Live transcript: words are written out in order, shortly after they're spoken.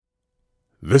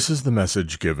This is the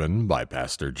message given by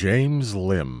Pastor James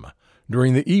Lim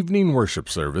during the evening worship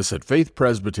service at Faith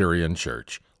Presbyterian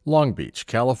Church, Long Beach,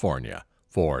 California,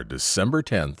 for December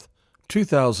 10th,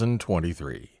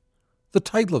 2023. The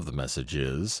title of the message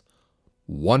is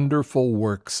Wonderful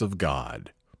Works of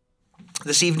God.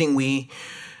 This evening we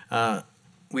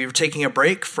were taking a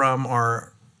break from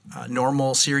our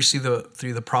normal series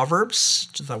through the Proverbs.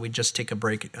 Just thought we'd just take a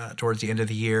break towards the end of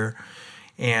the year.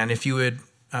 And if you would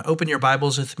open your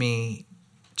Bibles with me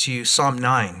to Psalm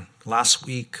 9. Last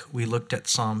week we looked at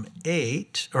Psalm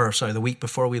 8, the week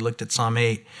before we looked at Psalm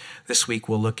 8. This week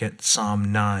we'll look at Psalm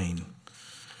 9.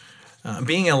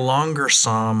 Being a longer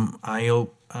psalm, I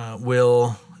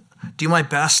will do my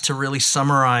best to really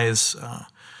summarize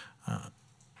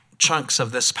chunks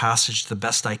of this passage the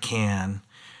best I can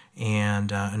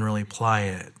and really apply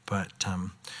it. But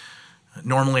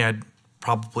normally I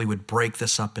probably would break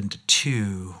this up into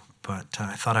two, but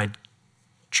I thought I'd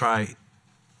try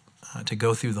to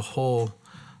go through the whole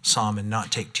psalm and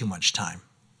not take too much time,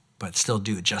 but still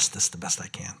do justice the best I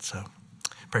can. So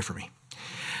pray for me.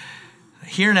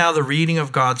 Hear now the reading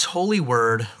of God's holy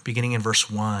word, beginning in verse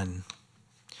 1.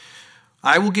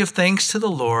 I will give thanks to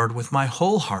the Lord with my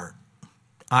whole heart.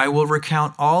 I will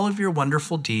recount all of your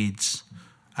wonderful deeds.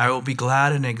 I will be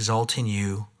glad and exult in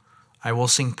you. I will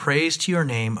sing praise to your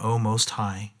name, O Most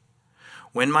High.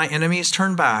 When my enemies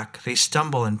turn back, they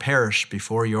stumble and perish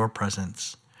before your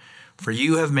presence. For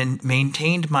you have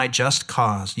maintained my just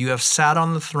cause. You have sat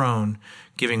on the throne,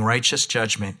 giving righteous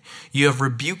judgment. You have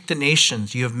rebuked the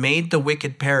nations. You have made the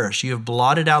wicked perish. You have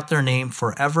blotted out their name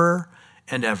forever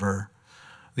and ever.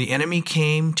 The enemy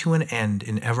came to an end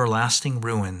in everlasting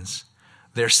ruins.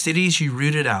 Their cities you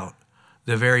rooted out.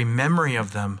 The very memory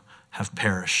of them have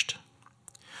perished.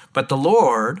 But the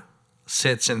Lord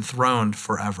sits enthroned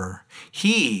forever.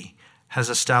 He has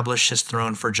established his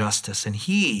throne for justice, and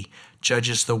he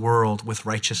judges the world with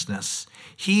righteousness.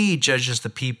 He judges the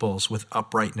peoples with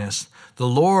uprightness. The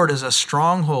Lord is a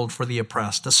stronghold for the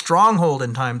oppressed, a stronghold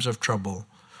in times of trouble.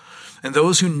 And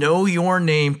those who know your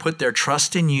name put their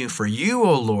trust in you, for you,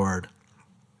 O Lord,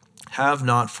 have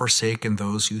not forsaken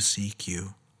those who seek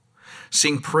you.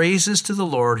 Sing praises to the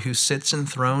Lord who sits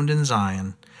enthroned in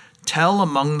Zion. Tell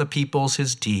among the peoples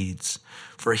his deeds.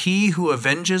 For he who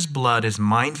avenges blood is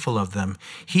mindful of them.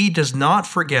 He does not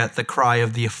forget the cry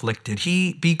of the afflicted.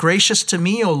 Be gracious to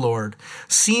me, O Lord.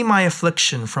 See my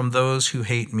affliction from those who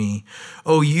hate me.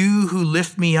 O you who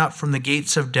lift me up from the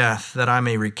gates of death, that I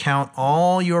may recount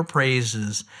all your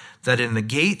praises, that in the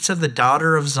gates of the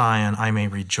daughter of Zion I may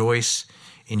rejoice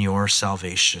in your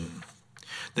salvation.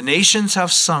 The nations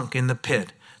have sunk in the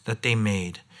pit that they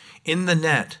made, in the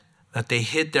net that they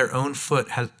hid their own foot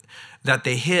has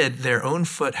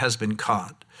been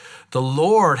caught. The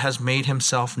Lord has made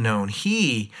himself known.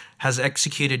 He has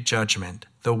executed judgment.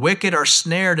 The wicked are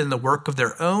snared in the work of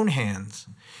their own hands.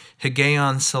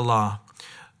 Higgaion Selah.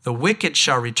 The wicked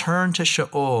shall return to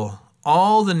Sheol.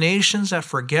 All the nations that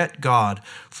forget God,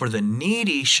 for the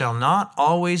needy shall not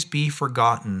always be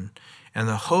forgotten, and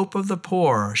the hope of the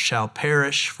poor shall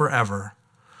perish forever.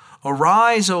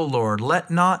 Arise, O Lord,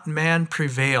 let not man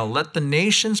prevail. Let the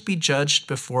nations be judged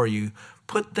before you.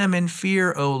 Put them in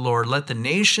fear, O Lord. Let the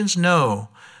nations know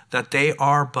that they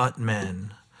are but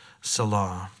men.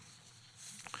 Selah.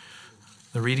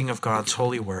 The reading of God's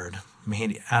holy word. May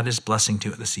he add his blessing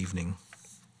to it this evening.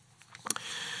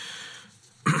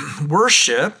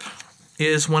 Worship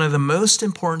is one of the most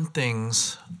important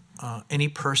things any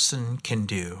person can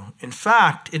do. In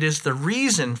fact, it is the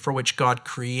reason for which God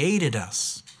created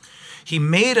us. He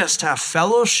made us to have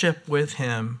fellowship with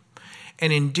him,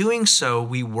 and in doing so,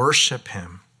 we worship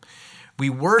him. We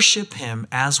worship him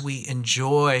as we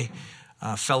enjoy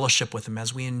fellowship with him,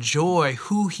 as we enjoy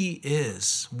who he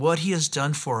is, what he has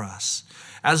done for us,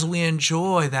 as we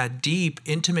enjoy that deep,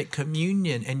 intimate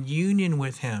communion and union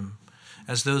with him,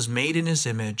 as those made in his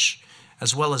image,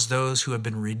 as well as those who have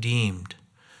been redeemed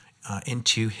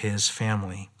into his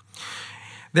family.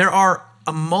 There are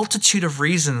a multitude of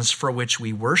reasons for which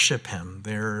we worship him.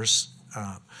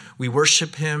 We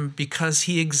worship him because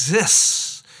he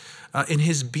exists in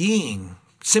his being,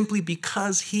 simply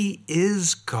because he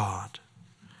is God.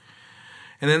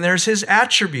 And then there's his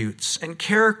attributes and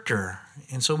character.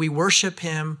 And so we worship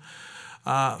him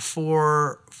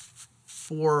for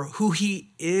who he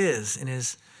is in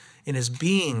his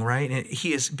being, right? And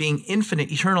he is being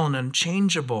infinite, eternal, and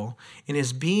unchangeable in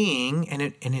his being and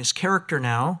in his character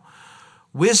now.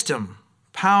 Wisdom,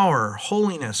 power,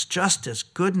 holiness, justice,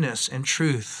 goodness, and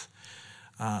truth,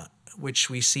 which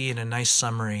we see in a nice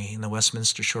summary in the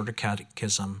Westminster Shorter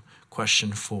Catechism,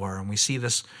 question 4. And we see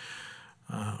this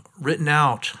written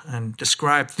out and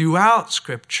described throughout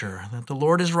Scripture, that the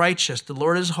Lord is righteous, the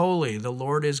Lord is holy, the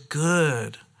Lord is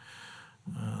good,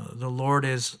 the Lord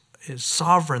is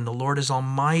sovereign, the Lord is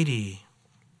almighty.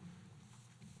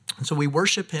 And so we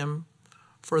worship him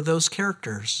for those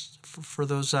characters, for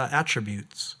those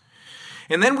attributes.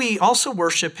 And then we also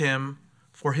worship him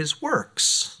for his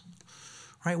works,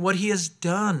 right? What he has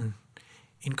done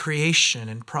in creation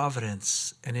and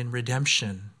providence and in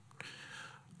redemption,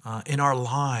 in our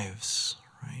lives,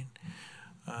 right?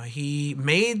 He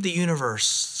made the universe,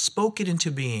 spoke it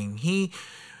into being.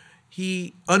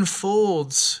 He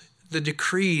unfolds the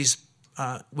decrees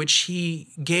which he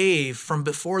gave from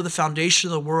before the foundation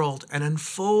of the world and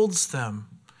unfolds them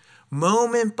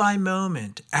moment by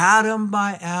moment, atom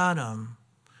by atom,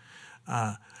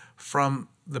 from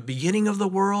the beginning of the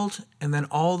world and then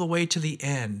all the way to the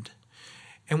end.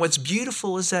 And what's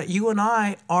beautiful is that you and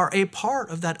I are a part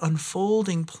of that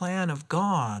unfolding plan of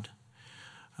God,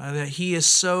 that he is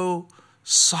so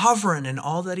sovereign in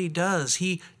all that he does.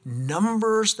 He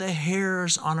numbers the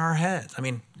hairs on our heads. I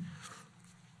mean,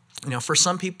 for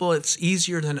some people it's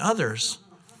easier than others,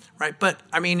 right? But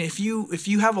I mean, if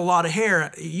you have a lot of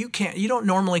hair, you don't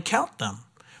normally count them.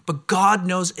 But God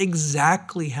knows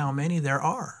exactly how many there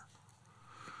are.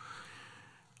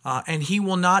 And he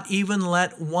will not even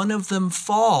let one of them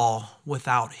fall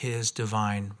without his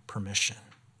divine permission.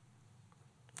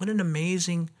 What an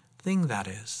amazing thing that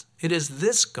is. It is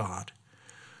this God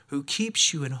who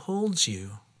keeps you and holds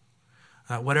you.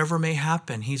 Whatever may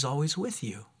happen, he's always with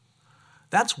you.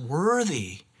 That's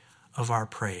worthy of our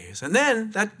praise. And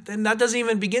then that doesn't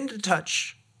even begin to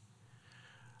touch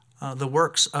the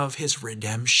works of his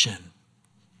redemption.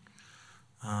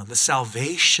 The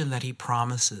salvation that he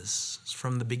promises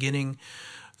from the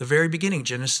very beginning,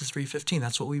 Genesis 3:15.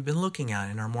 That's what we've been looking at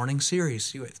in our morning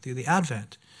series through the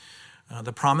Advent.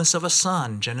 The promise of a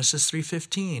son, Genesis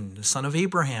 3:15. The son of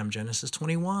Abraham, Genesis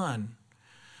 21.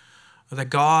 That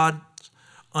God's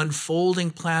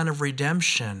unfolding plan of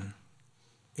redemption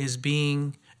is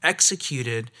being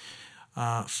executed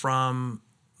from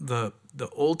the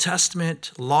Old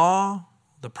Testament law,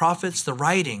 the prophets, the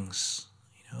writings,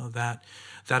 that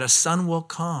a son will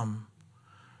come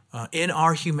in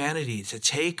our humanity to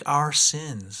take our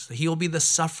sins. He will be the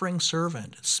suffering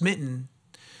servant, smitten,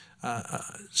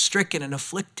 stricken and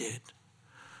afflicted,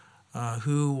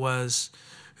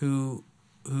 who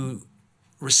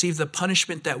received the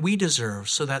punishment that we deserve,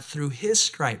 so that through his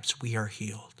stripes we are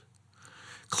healed.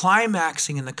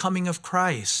 Climaxing in the coming of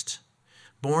Christ,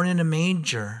 born in a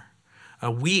manger,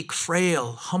 a weak,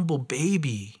 frail, humble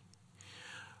baby,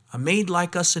 made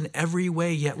like us in every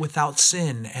way, yet without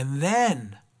sin. And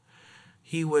then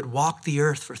he would walk the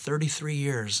earth for 33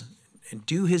 years and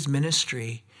do his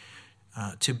ministry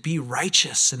to be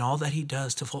righteous in all that he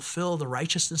does, to fulfill the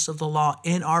righteousness of the law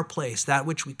in our place, that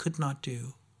which we could not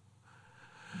do,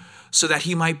 so that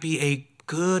he might be a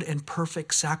good and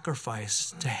perfect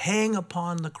sacrifice to hang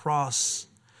upon the cross,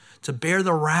 to bear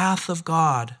the wrath of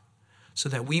God, so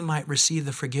that we might receive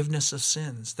the forgiveness of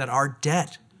sins, that our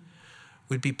debt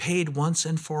would be paid once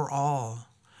and for all,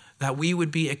 that we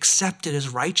would be accepted as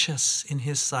righteous in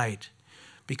his sight,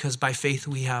 because by faith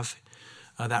we have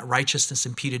that righteousness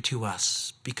imputed to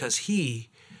us, because he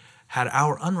had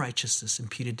our unrighteousness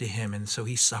imputed to him, and so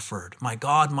he suffered. My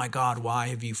God, why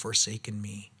have you forsaken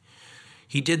me?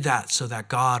 He did that so that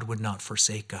God would not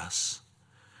forsake us.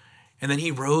 And then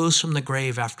he rose from the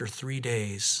grave after 3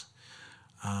 days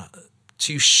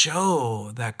to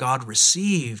show that God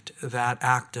received that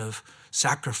act of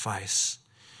sacrifice,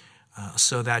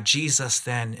 so that Jesus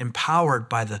then, empowered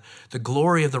by the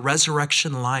glory of the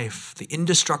resurrection life, the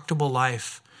indestructible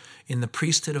life in the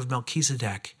priesthood of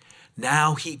Melchizedek,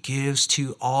 now he gives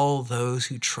to all those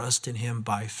who trust in him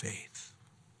by faith.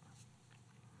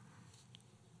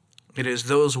 It is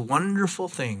those wonderful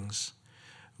things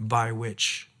by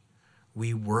which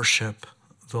we worship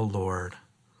the Lord.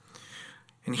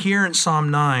 And here in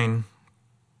Psalm 9,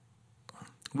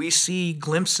 we see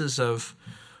glimpses of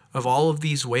all of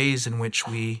these ways in which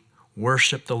we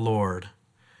worship the Lord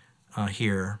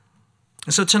here.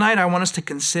 And so tonight I want us to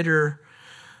consider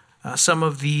some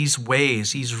of these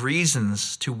ways, these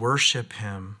reasons to worship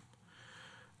him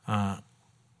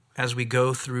as we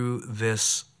go through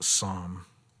this psalm.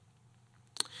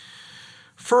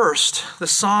 First, the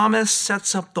psalmist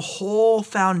sets up the whole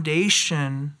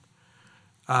foundation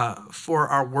for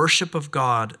our worship of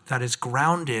God that is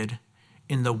grounded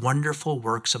in the wonderful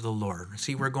works of the Lord.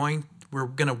 See, we're going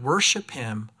to worship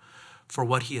him for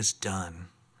what he has done.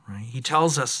 Right? He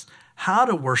tells us how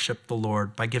to worship the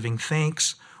Lord by giving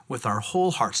thanks with our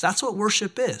whole hearts. That's what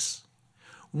worship is.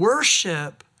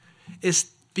 Worship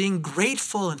is being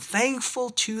grateful and thankful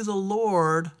to the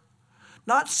Lord,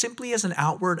 not simply as an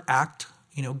outward act,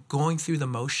 going through the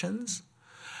motions,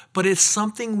 but it's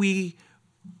something we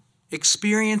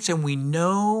experience and we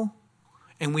know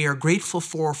and we are grateful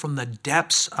for from the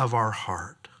depths of our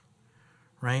heart,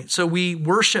 right? So we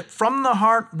worship from the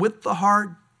heart, with the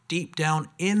heart, deep down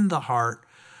in the heart,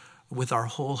 with our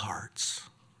whole hearts,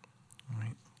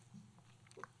 right?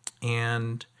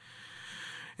 And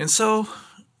so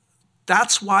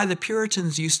that's why the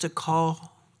Puritans used to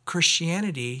call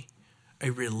Christianity a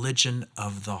religion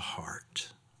of the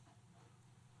heart.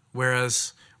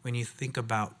 Whereas when you think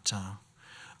about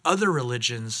other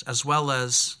religions, as well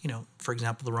as, for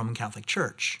example, the Roman Catholic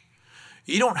Church,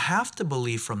 you don't have to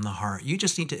believe from the heart. You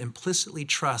just need to implicitly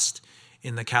trust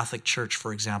in the Catholic Church,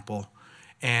 for example,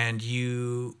 and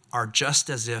you are just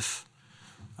as if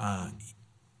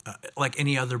like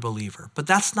any other believer. But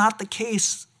that's not the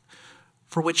case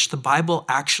for which the Bible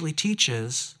actually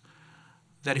teaches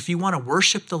that if you want to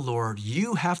worship the Lord,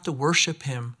 you have to worship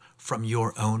him from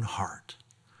your own heart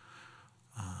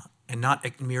and not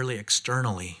merely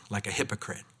externally like a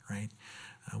hypocrite, right?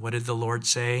 What did the Lord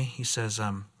say? He says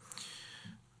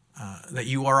that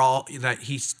you are all, that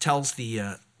he tells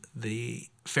the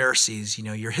Pharisees,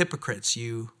 you're hypocrites.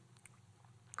 You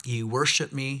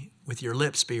worship me with your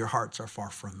lips, but your hearts are far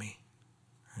from me,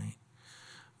 right?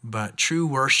 But true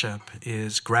worship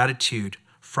is gratitude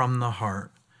from the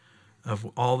heart of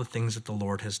all the things that the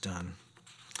Lord has done.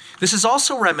 This is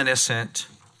also reminiscent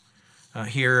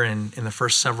here in the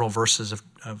first several verses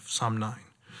of Psalm 9.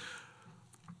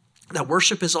 That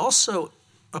worship is also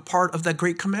a part of that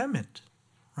great commandment,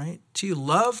 right? To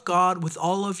love God with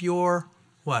all of your,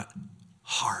 what?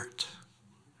 Heart.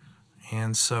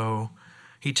 And so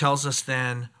he tells us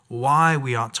then why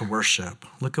we ought to worship.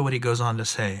 Look at what he goes on to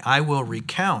say. I will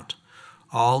recount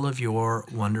all of your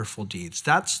wonderful deeds.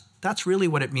 That's really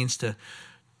what it means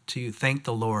to thank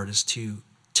the Lord, is to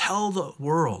tell the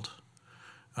world,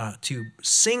 to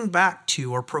sing back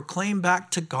to or proclaim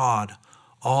back to God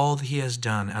all that he has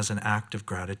done as an act of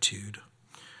gratitude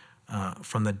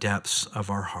from the depths of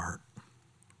our heart.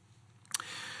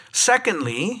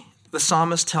 Secondly, the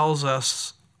psalmist tells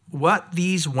us what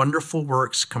these wonderful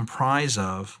works comprise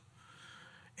of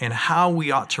and how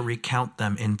we ought to recount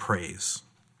them in praise.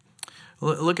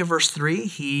 Look at verse 3.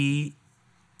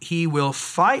 He will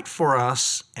fight for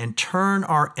us and turn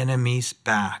our enemies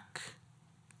back.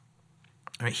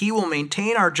 Right? He will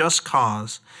maintain our just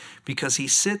cause because he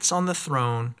sits on the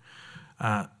throne,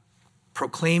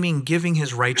 proclaiming, giving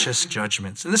his righteous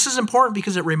judgments. And this is important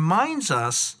because it reminds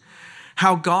us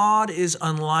how God is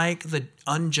unlike the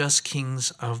unjust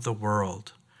kings of the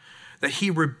world, that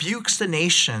he rebukes the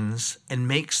nations and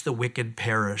makes the wicked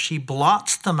perish. He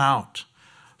blots them out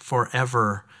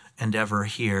forever and ever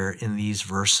here in these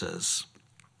verses.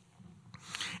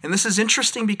 And this is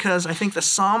interesting because I think the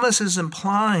psalmist is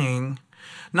implying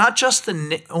not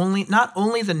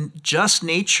only the just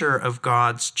nature of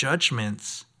God's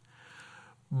judgments,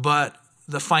 but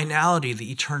the finality,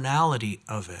 the eternality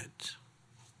of it.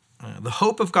 The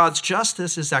hope of God's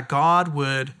justice is that God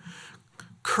would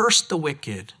curse the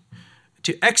wicked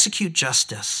to execute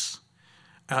justice,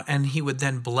 and he would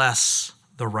then bless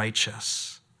the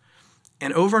righteous.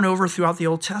 And over throughout the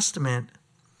Old Testament,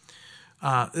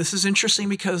 this is interesting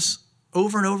because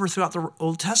over and over throughout the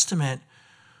Old Testament,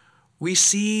 we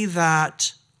see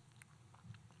that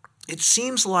it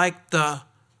seems like the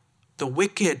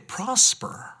wicked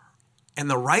prosper and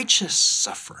the righteous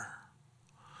suffer.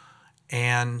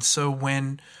 And so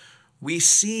when we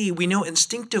know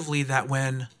instinctively that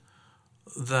when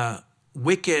the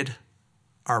wicked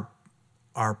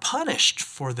are punished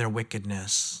for their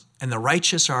wickedness and the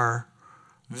righteous are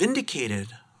vindicated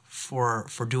for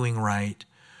doing right,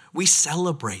 we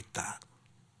celebrate that.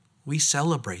 We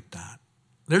celebrate that.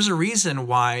 There's a reason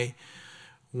why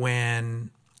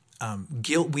when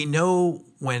we know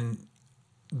when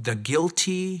the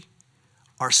guilty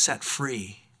are set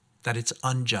free, that it's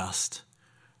unjust,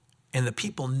 and the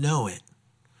people know it,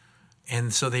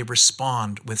 and so they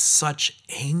respond with such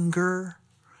anger,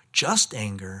 just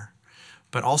anger,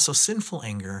 but also sinful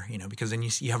anger, because then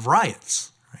you have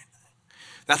riots. Right?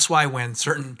 That's why when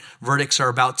certain verdicts are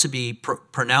about to be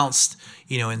pronounced,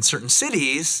 in certain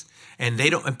cities, and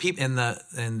they don't,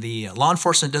 and the law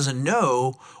enforcement doesn't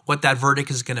know what that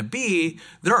verdict is going to be,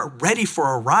 they're ready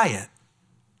for a riot,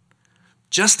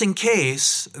 just in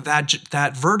case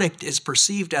that verdict is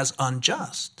perceived as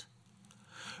unjust.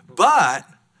 But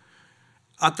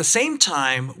at the same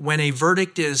time, when a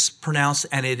verdict is pronounced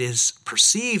and it is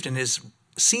perceived and is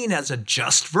seen as a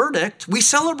just verdict, we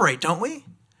celebrate, don't we?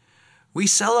 We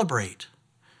celebrate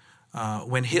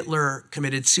when Hitler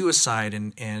committed suicide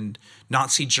and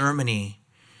Nazi Germany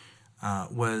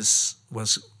was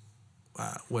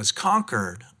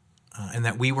conquered, and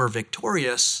that we were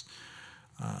victorious,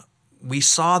 we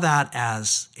saw that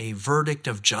as a verdict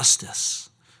of justice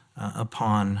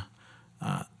upon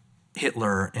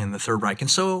Hitler and the Third Reich. And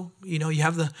so, you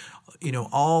have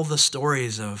all the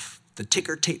stories of the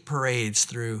ticker tape parades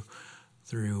through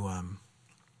New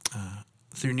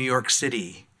York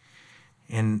City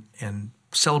and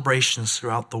celebrations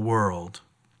throughout the world.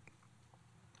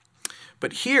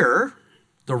 But here,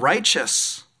 the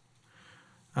righteous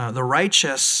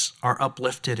are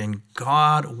uplifted, and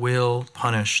God will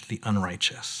punish the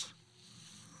unrighteous.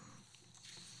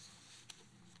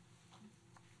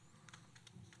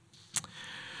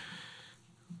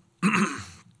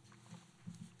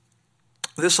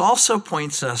 This also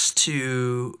points us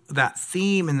to that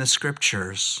theme in the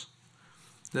Scriptures,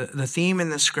 the theme in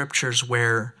the Scriptures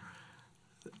where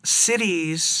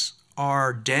cities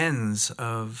are dens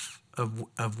of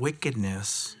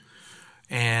wickedness,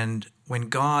 and when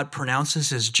God pronounces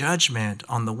his judgment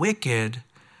on the wicked,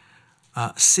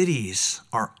 cities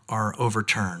are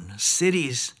overturned,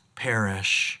 cities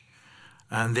perish,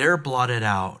 and they're blotted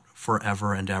out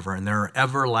forever and ever, and there are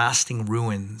everlasting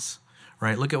ruins.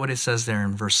 Right? Look at what it says there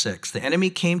in verse 6. The enemy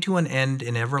came to an end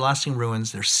in everlasting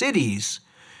ruins. Their cities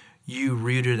you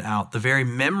rooted out. The very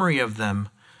memory of them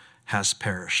has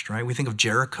perished. Right? We think of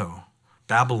Jericho,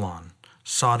 Babylon,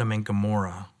 Sodom and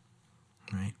Gomorrah.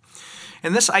 Right?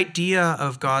 And this idea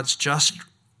of God's just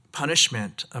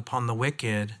punishment upon the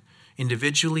wicked,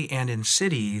 individually and in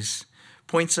cities,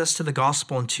 points us to the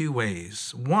gospel in two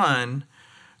ways. One,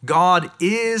 God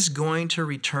is going to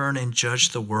return and judge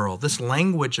the world. This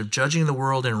language of judging the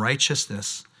world in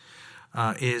righteousness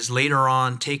is later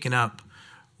on taken up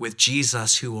with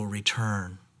Jesus, who will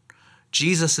return.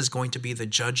 Jesus is going to be the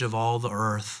judge of all the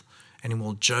earth, and he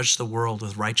will judge the world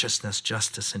with righteousness,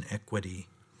 justice, and equity.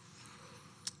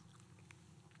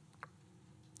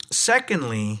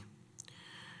 Secondly,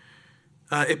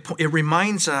 it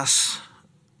reminds us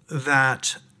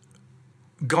that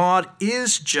God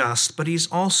is just, but he's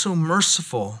also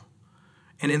merciful.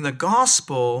 And in the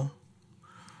gospel,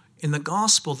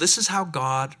 this is how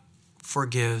God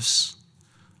forgives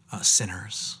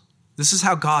sinners. This is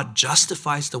how God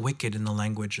justifies the wicked in the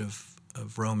language of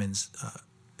Romans,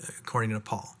 according to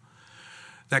Paul.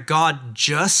 That God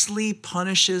justly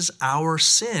punishes our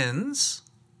sins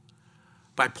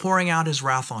by pouring out his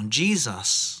wrath on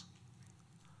Jesus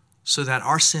so that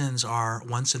our sins are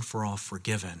once and for all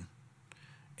forgiven,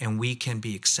 and we can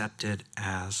be accepted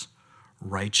as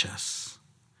righteous.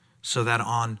 So that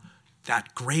on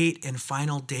that great and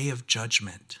final day of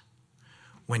judgment,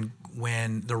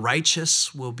 when the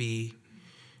righteous will be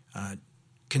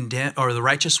condemned, or the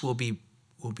righteous will be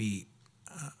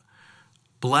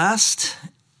blessed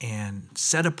and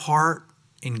set apart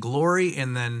in glory,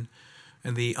 and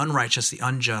the unrighteous, the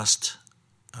unjust,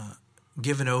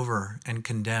 given over and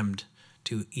condemned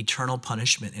to eternal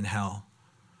punishment in hell,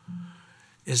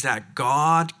 is that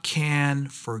God can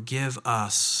forgive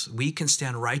us. We can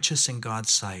stand righteous in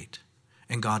God's sight,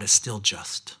 and God is still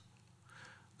just.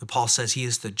 Paul says he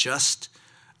is the just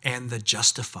and the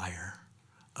justifier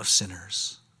of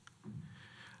sinners.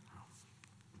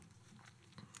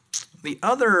 The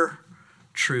other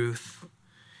truth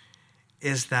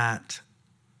is that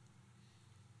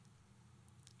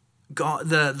God,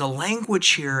 the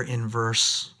language here in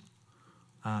verse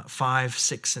 5,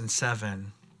 6, and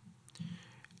 7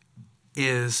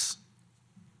 is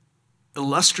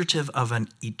illustrative of an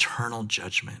eternal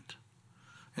judgment.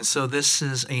 And so this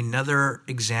is another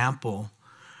example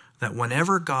that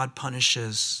whenever God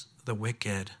punishes the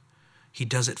wicked, he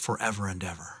does it forever and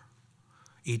ever.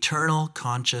 Eternal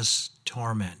conscious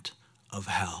torment of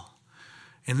hell.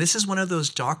 And this is one of those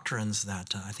doctrines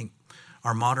that I think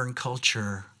our modern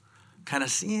culture kind of,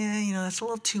 that's a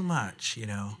little too much,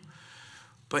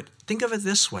 But think of it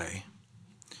this way.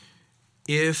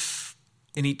 If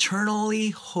an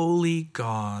eternally holy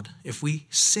God, if we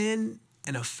sin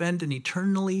and offend an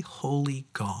eternally holy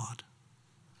God,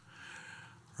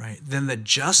 right, then the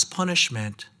just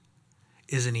punishment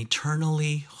is an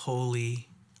eternally holy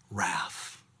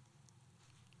wrath.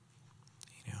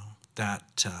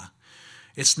 That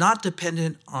it's not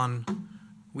dependent on,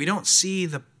 we don't see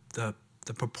the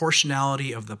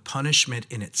proportionality of the punishment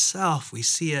in itself. We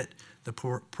see it, the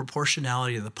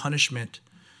proportionality of the punishment,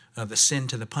 of the sin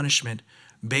to the punishment,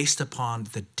 based upon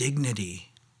the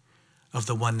dignity of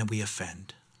the one that we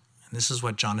offend. And this is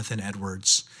what Jonathan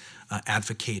Edwards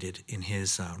advocated in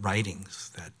his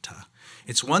writings, that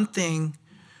it's one thing,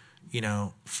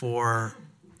 for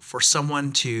for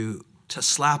someone to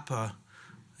slap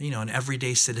an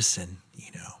everyday citizen,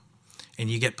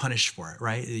 and you get punished for it,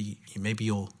 right? Maybe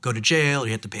you'll go to jail,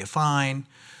 you have to pay a fine.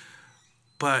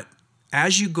 But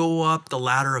as you go up the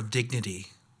ladder of dignity,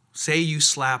 say you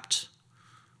slapped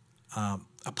a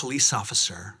police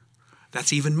officer,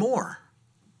 that's even more,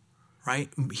 right?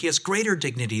 He has greater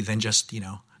dignity than just,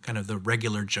 kind of the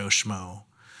regular Joe Schmo.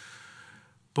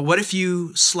 But what if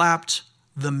you slapped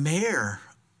the mayor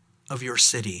of your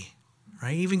city,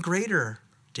 right? Even greater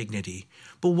dignity.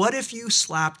 But what if you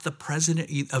slapped the president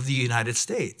of the United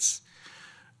States?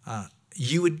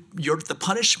 The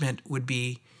punishment would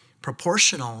be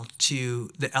proportional to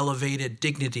the elevated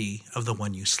dignity of the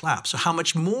one you slap. So how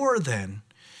much more then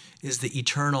is the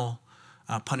eternal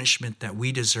punishment that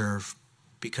we deserve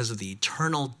because of the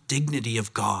eternal dignity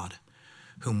of God,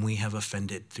 whom we have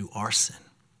offended through our sin?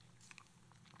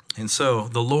 And so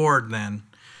the Lord then,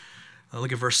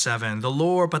 look at verse 7.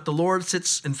 But the Lord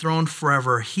sits enthroned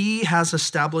forever. He has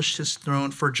established his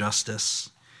throne for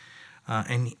justice.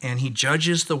 And he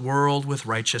judges the world with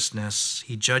righteousness.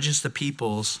 He judges the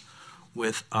peoples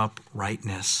with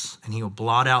uprightness. And he will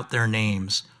blot out their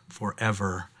names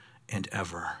forever and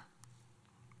ever.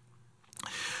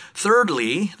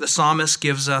 Thirdly, the psalmist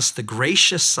gives us the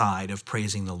gracious side of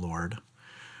praising the Lord,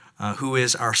 who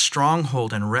is our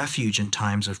stronghold and refuge in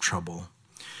times of trouble.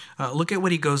 Look at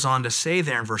what he goes on to say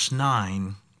there in verse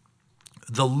 9.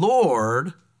 The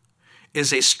Lord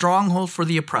is a stronghold for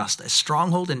the oppressed, a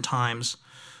stronghold in times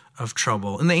of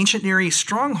trouble. In the ancient Near East,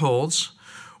 strongholds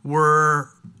were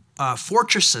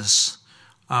fortresses,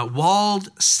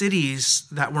 walled cities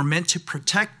that were meant to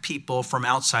protect people from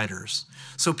outsiders.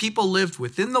 So people lived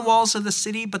within the walls of the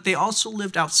city, but they also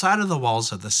lived outside of the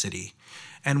walls of the city.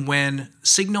 And when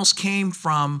signals came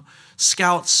from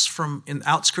scouts from in the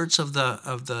outskirts of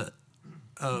the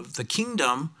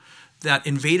kingdom that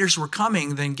invaders were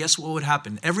coming, then guess what would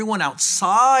happen? Everyone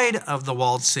outside of the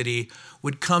walled city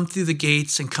would come through the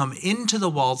gates and come into the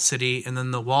walled city, and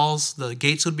then the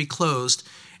gates would be closed,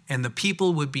 and the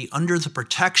people would be under the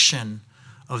protection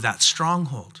of that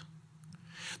stronghold.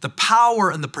 The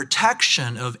power and the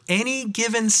protection of any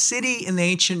given city in the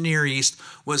ancient Near East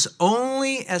was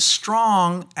only as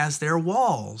strong as their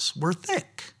walls were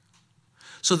thick.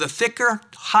 So the thicker,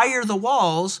 higher the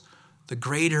walls, the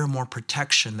greater, more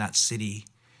protection that city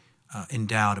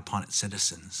endowed upon its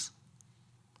citizens.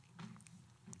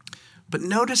 But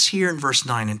notice here in verse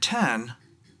 9 and 10,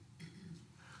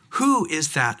 who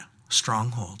is that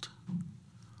stronghold?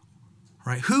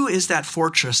 Right? Who is that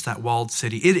fortress, that walled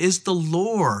city? It is the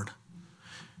Lord.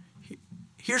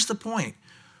 Here's the point.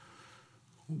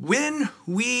 When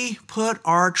we put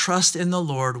our trust in the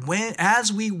Lord,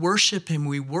 as we worship him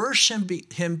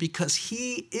because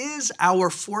he is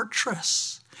our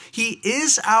fortress. He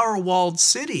is our walled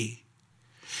city.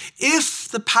 If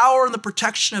the power and the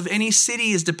protection of any city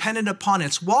is dependent upon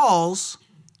its walls,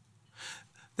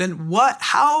 then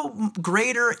how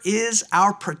greater is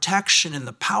our protection and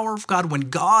the power of God when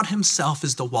God himself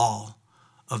is the wall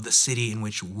of the city in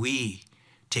which we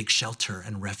take shelter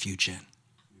and refuge in?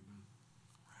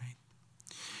 Right?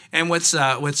 And what's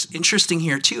interesting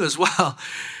here too as well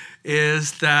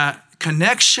is that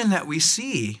connection that we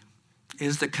see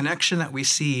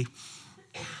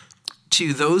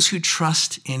to those who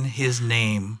trust in his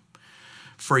name.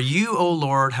 For you, O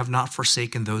Lord, have not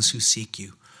forsaken those who seek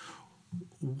you.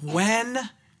 When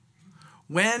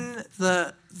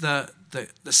the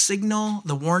signal,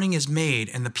 the warning is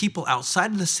made, and the people outside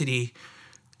of the city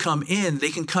come in, they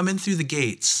can come in through the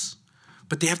gates,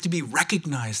 but they have to be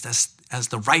recognized as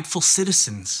the rightful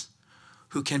citizens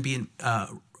who can be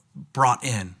brought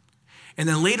in. And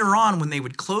then later on, when they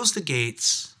would close the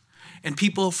gates and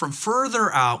people from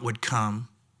further out would come,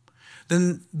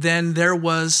 then there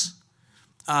was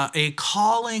a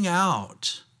calling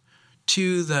out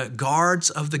to the guards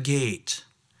of the gate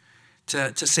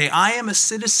to say, I am a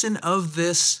citizen of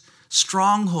this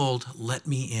stronghold, let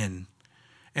me in.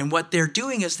 And what they're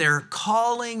doing is they're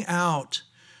calling out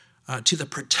to the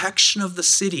protection of the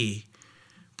city,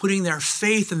 putting their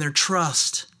faith and their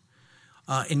trust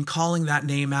in calling that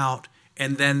name out,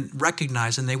 and then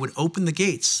recognize, and they would open the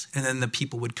gates, and then the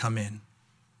people would come in,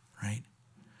 right?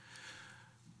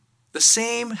 The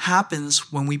same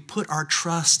happens when we put our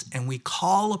trust and we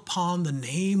call upon the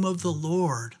name of the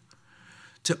Lord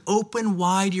to open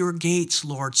wide your gates,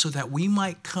 Lord, so that we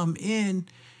might come in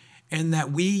and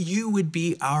that you would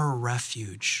be our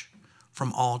refuge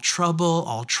from all trouble,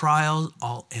 all trials,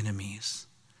 all enemies.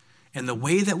 And the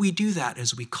way that we do that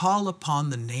is we call upon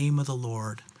the name of the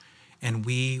Lord, and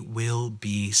we will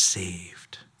be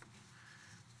saved.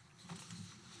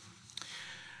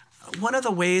 one of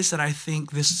the ways that I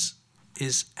think this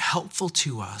is helpful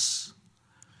to us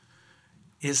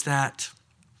is that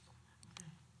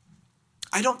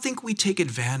I don't think we take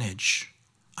advantage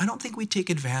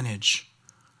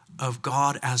of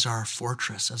God as our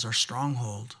fortress, as our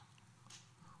stronghold,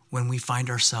 when we find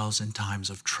ourselves in times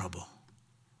of trouble.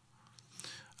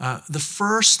 The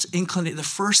first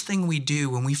thing we do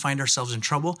when we find ourselves in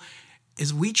trouble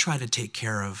is we try to take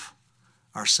care of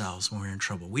ourselves when we're in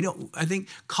trouble. I think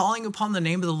calling upon the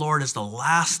name of the Lord is the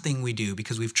last thing we do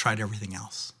because we've tried everything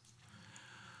else.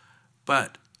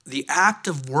 But the act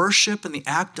of worship and the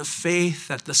act of faith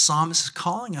that the psalmist is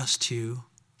calling us to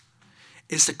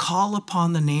is to call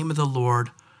upon the name of the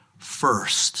Lord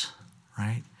first,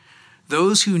 right?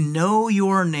 Those who know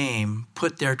your name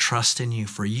put their trust in you.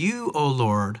 For you, O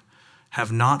Lord,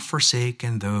 have not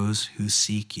forsaken those who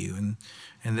seek you.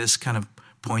 And this kind of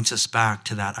points us back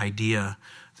to that idea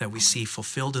that we see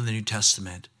fulfilled in the New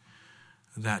Testament,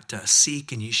 that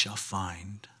seek and ye shall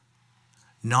find.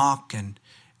 Knock and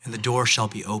the door shall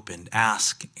be opened.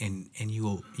 Ask and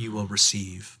you will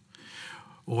receive.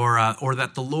 Or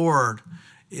that the Lord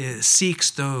seeks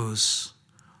those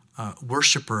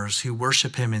worshipers who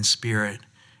worship him in spirit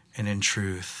and in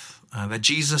truth. That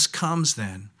Jesus comes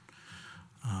then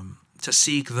to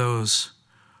seek those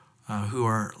who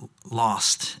are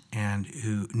lost and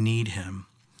who need him.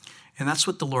 And that's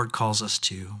what the Lord calls us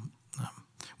to.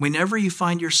 Whenever you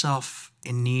find yourself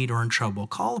in need or in trouble,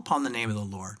 call upon the name of the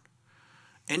Lord.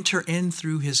 Enter in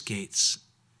through his gates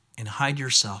and hide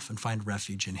yourself and find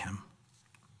refuge in him.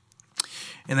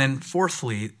 And then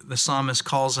fourthly, the psalmist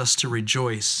calls us to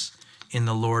rejoice in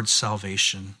the Lord's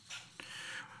salvation.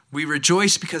 We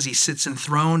rejoice because he sits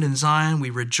enthroned in Zion. We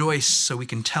rejoice so we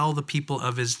can tell the people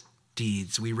of his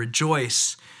deeds. We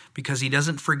rejoice because he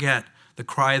doesn't forget the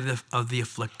cry of the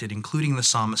afflicted, including the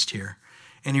psalmist here.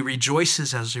 And he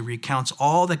rejoices as he recounts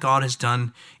all that God has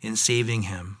done in saving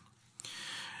him.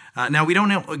 Now, we don't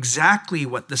know exactly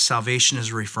what this salvation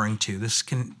is referring to. This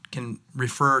can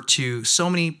refer to so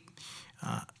many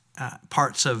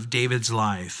parts of David's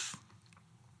life.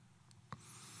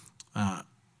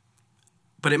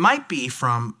 But it might be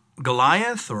from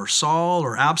Goliath or Saul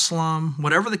or Absalom.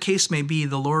 Whatever the case may be,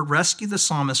 the Lord rescued the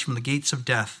psalmist from the gates of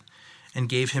death and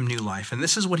gave him new life. And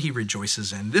this is what he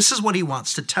rejoices in. This is what he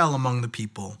wants to tell among the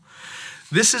people.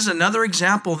 This is another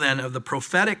example then of the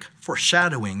prophetic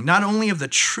foreshadowing, not only of the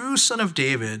true Son of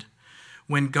David,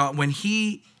 when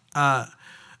he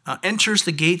enters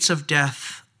the gates of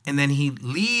death and then he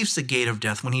leaves the gate of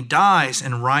death, when he dies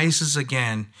and rises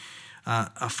again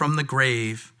from the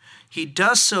grave. He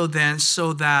does so then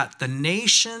so that the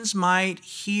nations might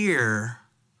hear,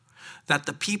 that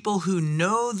the people who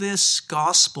know this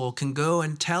gospel can go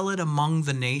and tell it among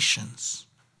the nations.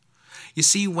 You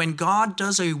see, when God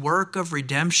does a work of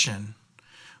redemption,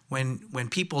 when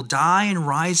people die and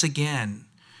rise again,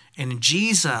 and in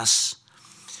Jesus,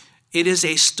 it is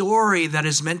a story that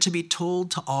is meant to be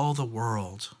told to all the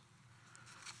world.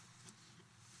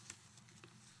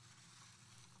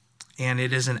 And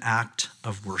it is an act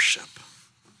of worship.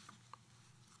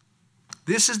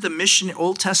 This is the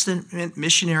Old Testament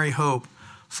missionary hope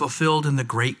fulfilled in the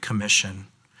Great Commission.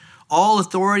 All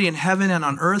authority in heaven and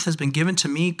on earth has been given to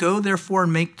me. Go therefore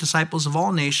and make disciples of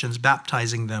all nations,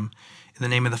 baptizing them in the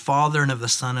name of the Father and of the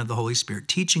Son and of the Holy Spirit,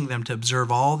 teaching them to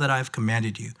observe all that I have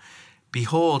commanded you.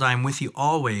 Behold, I am with you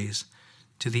always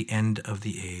to the end of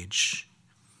the age.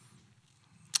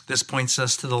 This points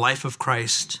us to the life of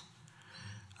Christ,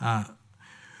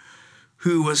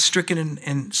 who was stricken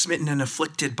and smitten and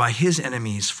afflicted by his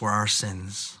enemies for our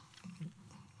sins.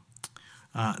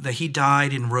 That he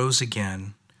died and rose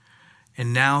again.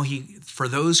 And now for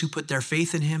those who put their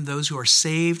faith in him, those who are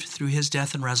saved through his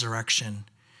death and resurrection,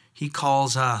 he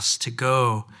calls us to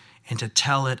go and to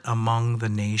tell it among the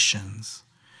nations,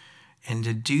 and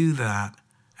to do that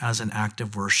as an act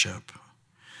of worship.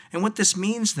 And what this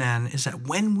means then is that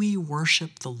when we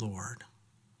worship the Lord,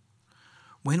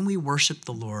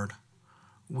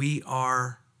 we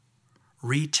are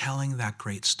retelling that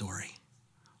great story,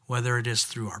 whether it is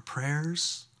through our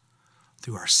prayers,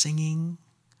 through our singing,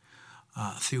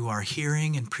 through our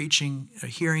hearing and preaching,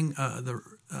 the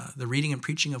reading and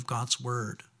preaching of God's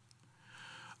word.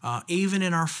 Even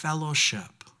in our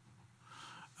fellowship,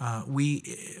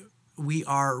 we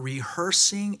are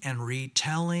rehearsing and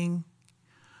retelling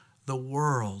the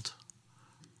world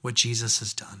what Jesus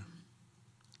has done.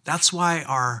 That's why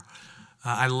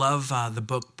I love the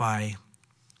book by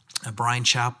Brian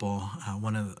Chappell.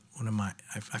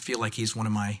 I feel like he's one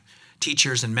of my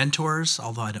teachers and mentors,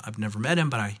 although I've never met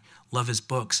him, but I love his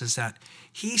books, is that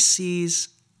he sees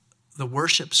the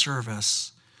worship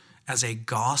service as a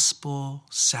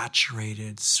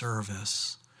gospel-saturated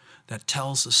service that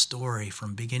tells the story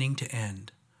from beginning to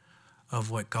end of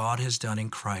what God has done in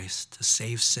Christ to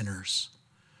save sinners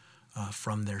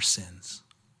from their sins.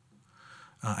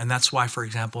 And that's why, for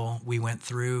example, we went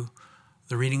through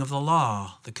the reading of the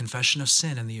law, the confession of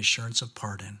sin, and the assurance of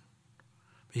pardon,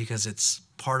 because it's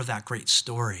part of that great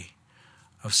story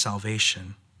of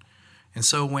salvation. And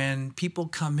so when people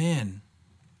come in,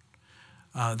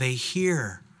 they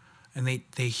hear, and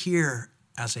they hear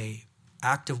as a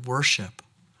act of worship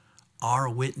our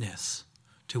witness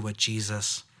to what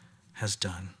Jesus has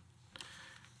done.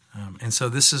 And so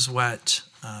this is what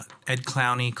Ed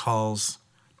Clowney calls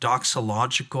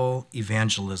doxological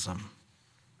evangelism.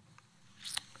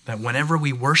 That whenever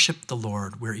we worship the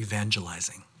Lord, we're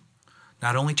evangelizing,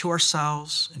 not only to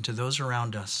ourselves and to those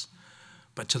around us,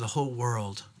 but to the whole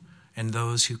world and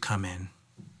those who come in.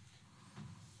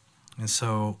 And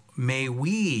so may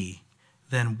we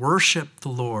then worship the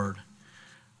Lord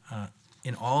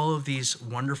in all of these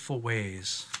wonderful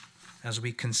ways as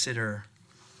we consider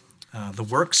the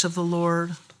works of the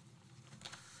Lord,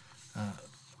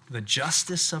 the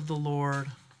justice of the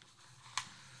Lord,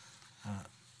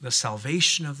 the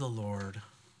salvation of the Lord,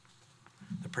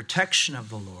 the protection of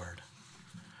the Lord,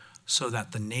 so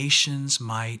that the nations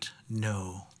might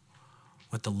know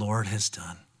what the Lord has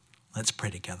done. Let's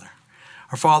pray together.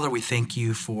 Our Father, we thank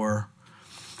you for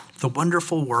the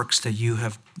wonderful works that you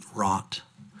have wrought.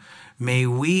 May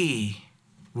we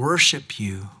worship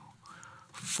you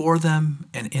for them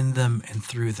and in them and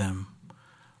through them,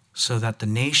 so that the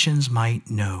nations might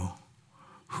know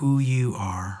who you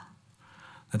are,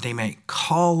 that they may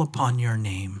call upon your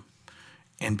name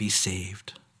and be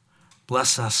saved.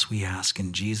 Bless us, we ask,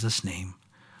 in Jesus' name.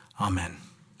 Amen.